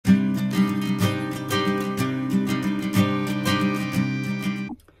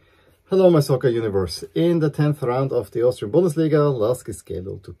Hello my soccer universe. In the 10th round of the Austrian Bundesliga, LASK is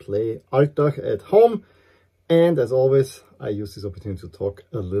scheduled to play Altach at home. And as always, I use this opportunity to talk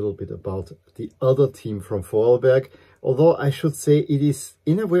a little bit about the other team from Vorarlberg. Although I should say it is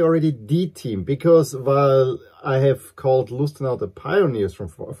in a way already the team, because while I have called Lustenau the pioneers from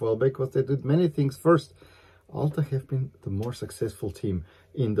Vorarlberg, because they did many things first, Altach have been the more successful team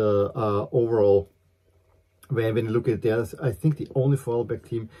in the overall. When you look at this, I think the only Vorarlberg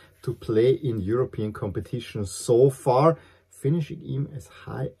team to play in European competition so far, finishing even as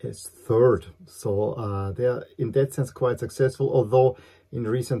high as third. So they are in that sense quite successful, although in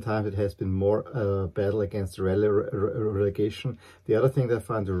recent times it has been more battle against relegation. The other thing that I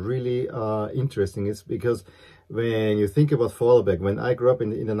find really interesting is because when you think about Vorarlberg, when I grew up in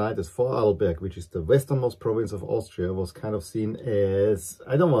the 90s, Vorarlberg, which is the westernmost province of Austria, was kind of seen as,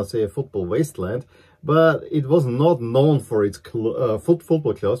 I don't want to say a football wasteland, but it was not known for its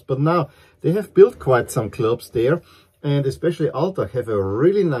football clubs. But now they have built quite some clubs there, and especially Altach have a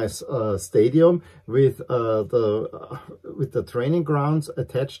really nice stadium with the training grounds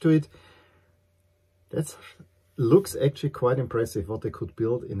attached to it. That looks actually quite impressive what they could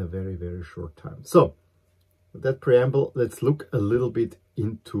build in a very, very short time. So with that preamble, let's look a little bit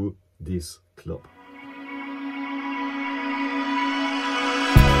into this club.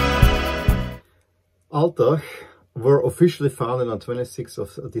 Altach were officially founded on 26th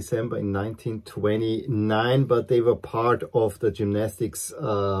of December in 1929, but they were part of the gymnastics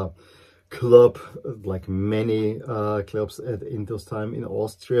club, like many clubs in those time in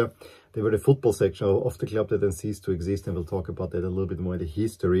Austria. They were the football section of the club that then ceased to exist, and we'll talk about that a little bit more in the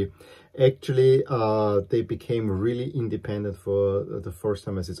history. Actually, they became really independent for the first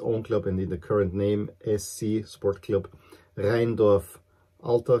time as its own club, and in the current name, SC Sport Club Rheindorf.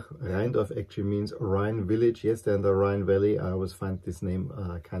 Altach, Rheindorf actually means Rhine village. Yes, they're in the Rhine Valley. I always find this name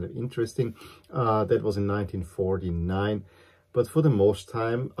kind of interesting. That was in 1949. But for the most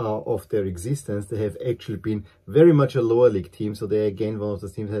time of their existence, they have actually been very much a lower league team. So they're again one of the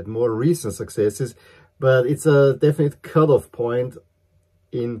teams that had more recent successes. But it's a definite cutoff point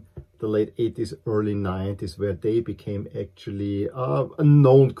in the late 80s, early 90s, where they became actually a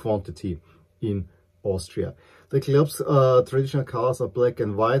known quantity in Austria. The club's traditional colors are black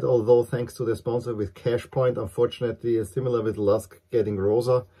and white, although thanks to the sponsor with Cash Point, unfortunately, similar with LASK getting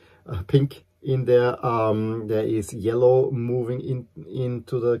rosa, pink in there. There is yellow moving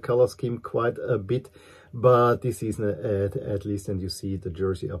into the color scheme quite a bit, but this season at least, and you see the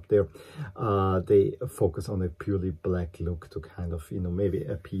jersey up there, they focus on a purely black look to kind of, maybe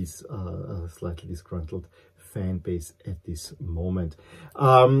appease a slightly disgruntled fan base at this moment.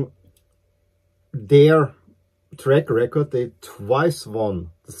 Their track record, they twice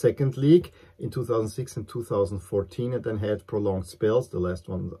won the second league in 2006 and 2014, and then had prolonged spells, the last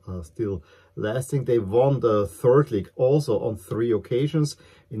one still lasting. They won the third league also on 3 occasions,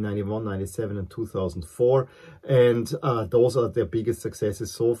 in 91, 97 and 2004, and those are their biggest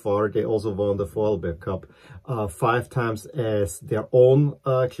successes so far. They also won the Vorarlberg Cup 5 times as their own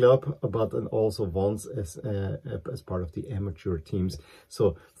club, but then also once as part of the amateur teams.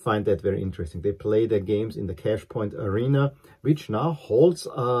 So find that very interesting. They play their games in the Cash Point Arena, which now holds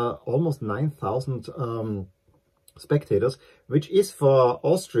almost 9,000 spectators, which is for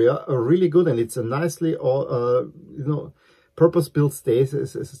Austria a really good, and it's a nicely purpose-built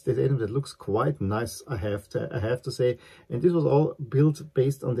stadium that looks quite nice, I have to say. And this was all built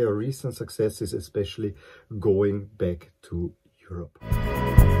based on their recent successes, especially going back to Europe.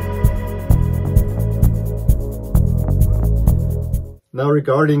 Now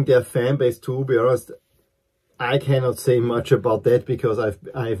regarding their fan base, to be honest, I cannot say much about that because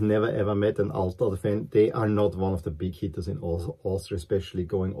I've never ever met an Altach fan. They are not one of the big hitters in Austria, especially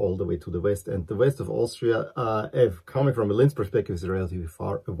going all the way to the west. And the west of Austria, coming from a Linz perspective, is relatively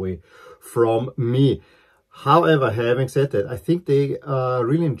far away from me. However, having said that, I think they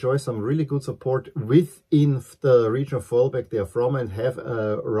really enjoy some really good support within the region of Vorarlberg they are from, and have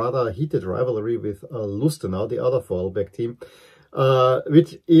a rather heated rivalry with Lustenau, the other Vorarlberg team.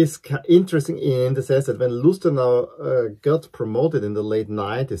 Which is interesting in the sense that when Lustenau got promoted in the late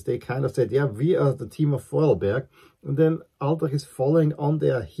 90s, they kind of said, yeah, we are the team of Vorarlberg. And then Altach is following on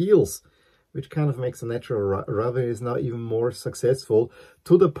their heels, which kind of makes the natural rivalry is now even more successful,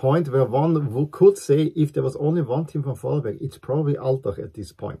 to the point where one could say if there was only one team from Vorarlberg, it's probably Altach at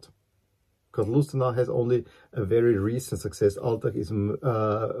this point. Because Lustenau has only a very recent success. Altach is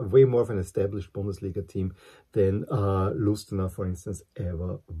way more of an established Bundesliga team than Lustenau, for instance,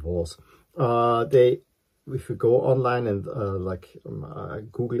 ever was. They if you go online and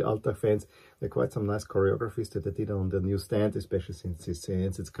Google Altach fans, there are quite some nice choreographies that they did on the new stand, especially since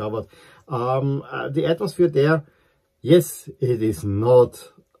it's covered. The atmosphere there, yes, it is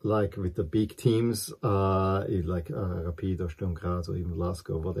not like with the big teams, like Rapid or Sturm Graz or even LASK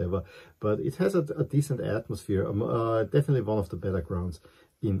or whatever, but it has a decent atmosphere. Definitely one of the better grounds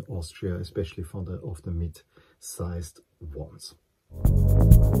in Austria, especially for the mid-sized ones.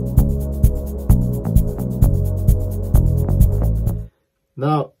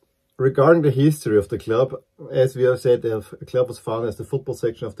 Now, regarding the history of the club, as we have said, the club was founded as the football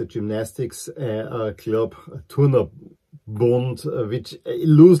section of the gymnastics club, Turner Bund, which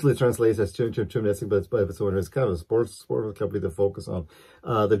loosely translates as gymnastics, but it's kind of a sports club with a focus on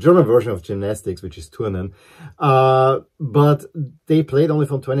the German version of gymnastics, which is Turnen. But they played only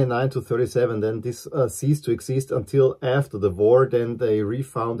from 29 to 37. Then this ceased to exist until after the war. Then they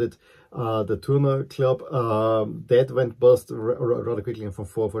refounded the Turner club. That went bust rather quickly, and from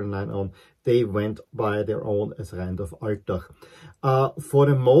 449 on, they went by their own as Rheindorf Altach. For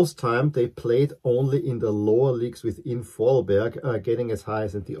the most time, they played only in the lower leagues within Vorarlberg, getting as high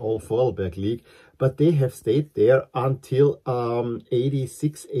as in the All Vorarlberg League, but they have stayed there until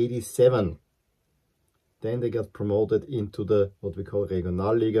 86, 87. Then they got promoted into the what we call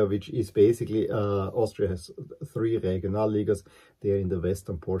Regionalliga, which is basically Austria has 3 Regionalligas there in the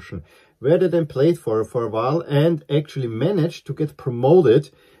western portion, where they then played for a while and actually managed to get promoted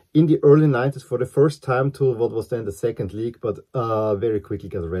in the early 90s for the first time to what was then the second league, but very quickly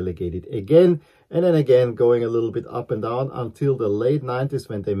got relegated again, and then again going a little bit up and down until the late 90s,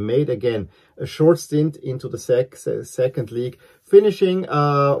 when they made again a short stint into the second league, finishing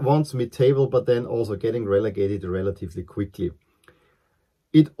once mid-table, but then also getting relegated relatively quickly.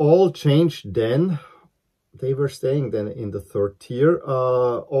 It all changed then. They were staying then in the 3rd tier,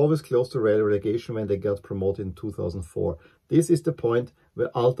 always close to relegation when they got promoted in 2004. This is the point where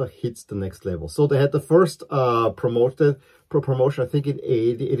Altach hits the next level. So they had the first promotion, I think in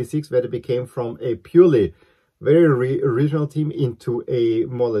 86, where they became from a purely very regional team into a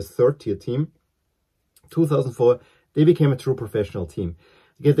more or less 3rd tier team. 2004, they became a true professional team.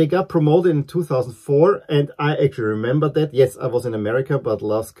 They got promoted in 2004, and I actually remember that. Yes, I was in America, but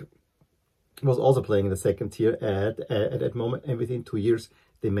LASK was also playing in the 2nd tier at that moment, and within 2 years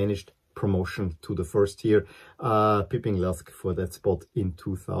they managed promotion to the 1st tier, pipping LASK for that spot in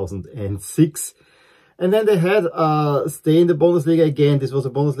 2006. And then they had stay in the Bundesliga again. This was a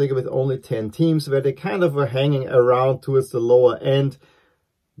Bundesliga with only 10 teams, where they kind of were hanging around towards the lower end,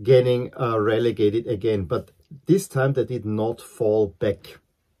 getting relegated again. But this time they did not fall back.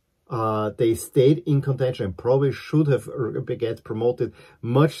 They stayed in contention and probably should have get promoted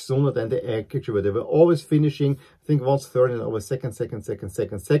much sooner than they actually were. They were always finishing, I think, once 3rd and always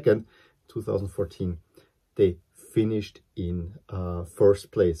second. 2014, they finished in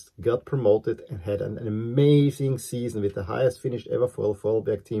 1st place, got promoted, and had an amazing season with the highest finish ever for a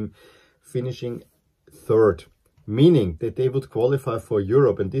Vorarlberg team, finishing 3rd. Meaning that they would qualify for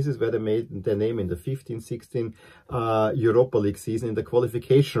Europe, and this is where they made their name in the 15-16 Europa League season. In the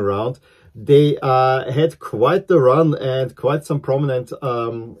qualification round, they had quite the run and quite some prominent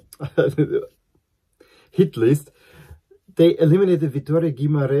hit list. They eliminated Vitória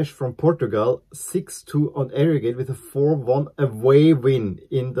Guimarães from Portugal 6-2 on aggregate with a 4-1 away win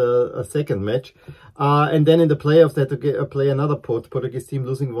in the second match. And then in the playoffs, they had to play another Portuguese team,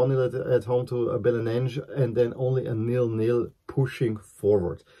 losing 1-0 at home to Belenenses, and then only a 0-0 pushing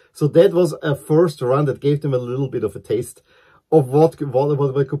forward. So that was a first run that gave them a little bit of a taste of what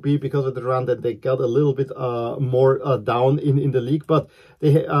could be, because of the run that they got a little bit more down in the league. But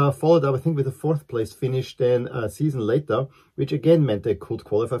they followed up, I think, with a 4th place finish then a season later, which again meant they could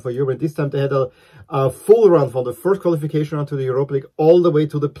qualify for Europe. And this time they had a full run from the first qualification round to the Europa League all the way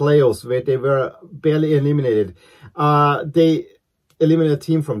to the playoffs, where they were barely eliminated. They eliminated a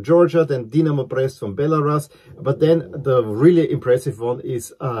team from Georgia, then Dynamo Brest from Belarus. But then the really impressive one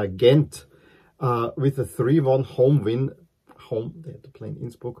is Ghent with a 3-1 home win. They had to play in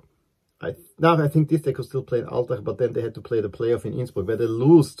Innsbruck. I think this they could still play in Altach, but then they had to play the playoff in Innsbruck, where they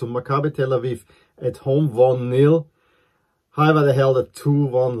lose to Maccabi Tel Aviv at home 1-0. However, they held a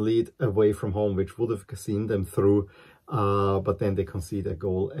 2-1 lead away from home, which would have seen them through. But then they concede a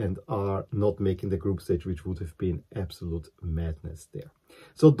goal and are not making the group stage, which would have been absolute madness there.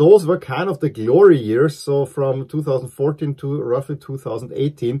 So those were kind of the glory years. So from 2014 to roughly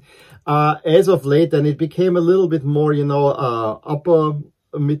 2018. As of late, then it became a little bit more, you know, upper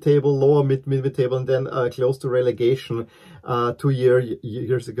mid-table, lower mid-table, and then close to relegation 2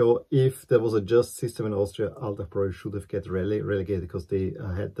 years ago. If there was a just system in Austria, Altach probably should have get relegated because they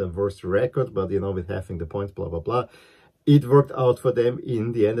had the worst record, but you know, with having the points, blah, blah, blah. It worked out for them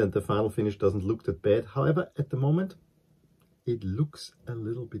in the end, and the final finish doesn't look that bad. However, at the moment, it looks a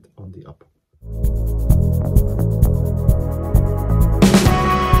little bit on the up.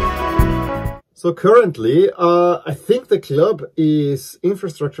 So currently, I think the club is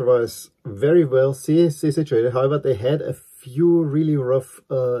infrastructure-wise very well situated. However, they had a few really rough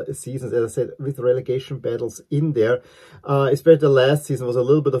seasons, as I said, with relegation battles in there. Especially the last season was a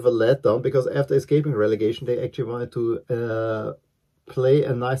little bit of a letdown because after escaping relegation, they actually wanted to play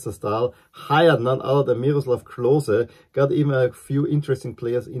a nicer style, hired none other than Miroslav Klose, got even a few interesting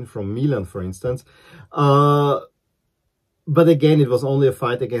players in from Milan, for instance. But again, it was only a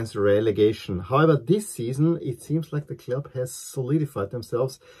fight against relegation. However, this season, it seems like the club has solidified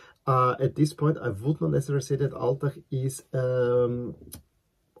themselves. At this point, I would not necessarily say that Altach is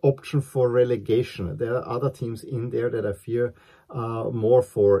option for relegation. There are other teams in there that I fear more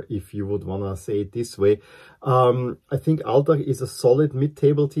for, if you would want to say it this way. I think Altach is a solid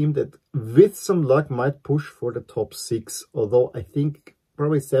mid-table team that, with some luck, might push for the top 6, although I think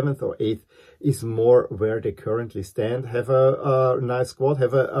probably 7th or 8th is more where they currently stand. Have a nice squad,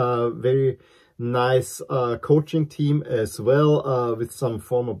 have a very nice coaching team as well, with some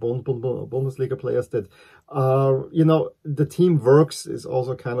former Bundesliga players that, you know, the team works, is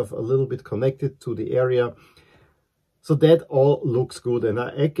also kind of a little bit connected to the area. So that all looks good, and I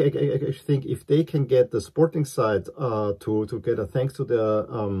actually think if they can get the sporting side together, thanks to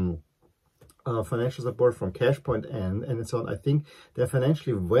the financial support from Cashpoint and so on, I think they're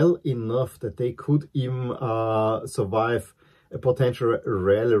financially well enough that they could even survive a potential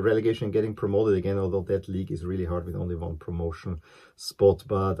relegation, getting promoted again, although that league is really hard with only one promotion spot.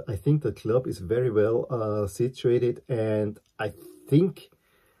 But I think the club is very well situated, and I think,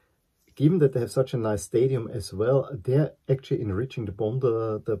 given that they have such a nice stadium as well, they're actually enriching the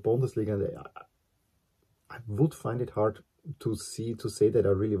Bundesliga, and I would find it hard to say that I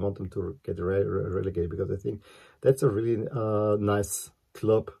really want them to get relegated, because I think that's a really nice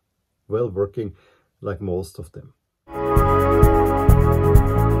club, well working, like most of them.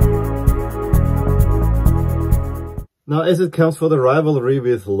 Now, as it comes for the rivalry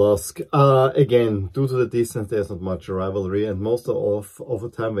with LASK, again, due to the distance, there's not much rivalry, and most of the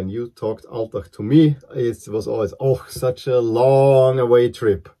time when you talked Altach to me, it was always, oh, such a long away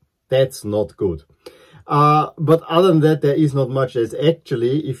trip. That's not good. But other than that, there is not much. There's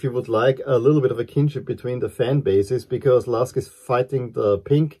actually, if you would like, a little bit of a kinship between the fan bases, because LASK is fighting the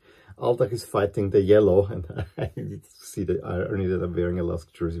pink, Altach is fighting the yellow, and I see the irony that I'm wearing a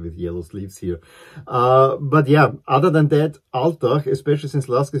LASK jersey with yellow sleeves here. But yeah, other than that, Altach, especially since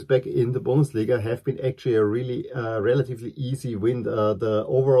LASK is back in the Bundesliga, have been actually a really relatively easy win. The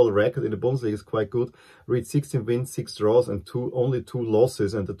overall record in the Bundesliga is quite good. Reached 16 wins, 6 draws, and only 2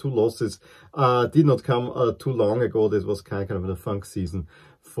 losses. And the 2 losses did not come too long ago. This was kind of a funk season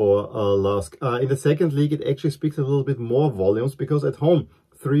for LASK. In the second league, it actually speaks a little bit more volumes, because at home,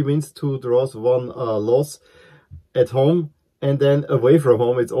 3 wins, 2 draws, 1 loss at home, and then away from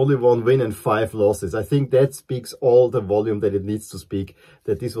home it's only 1 win and 5 losses. I think that speaks all the volume that it needs to speak,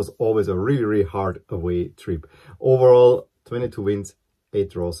 that this was always a really hard away trip. Overall, 22 wins, 8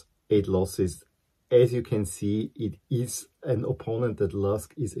 draws, 8 losses. As you can see, it is an opponent that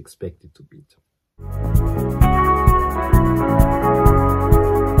LASK is expected to beat.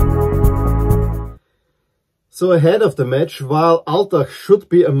 So ahead of the match, while Altach should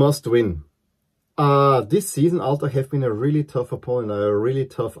be a must-win, this season Altach have been a really tough opponent, a really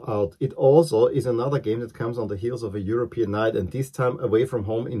tough out. It also is another game that comes on the heels of a European night, and this time away from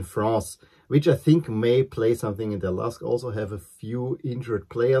home in France, which I think may play something in the LASK. Also have a few injured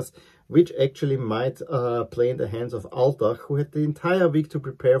players, which actually might play in the hands of Altach, who had the entire week to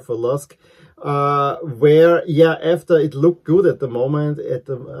prepare for LASK. Where, yeah, after it looked good at the moment,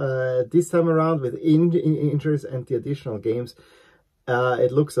 this time around with injuries and the additional games,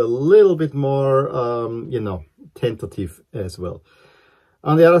 it looks a little bit more, you know, tentative as well.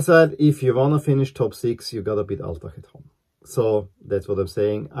 On the other side, if you want to finish top 6, you gotta beat Altach at home. So that's what I'm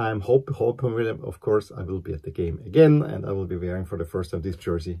saying. I'm hoping, of course, I will be at the game again, and I will be wearing for the first time this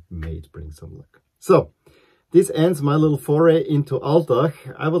jersey. May it bring some luck. So this ends my little foray into Altach.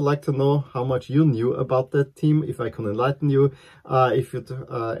 I would like to know how much you knew about that team, if I can enlighten you. If you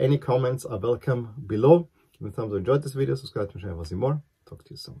any comments are welcome below. Give me a thumbs up, enjoyed this video, subscribe to the channel for see more. Talk to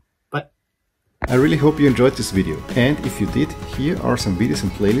you soon. Bye. I really hope you enjoyed this video, and if you did, here are some videos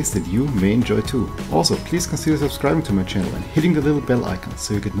and playlists that you may enjoy too. Also, please consider subscribing to my channel and hitting the little bell icon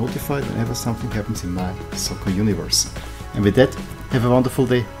so you get notified whenever something happens in my soccer universe. And with that, have a wonderful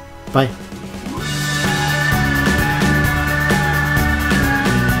day. Bye!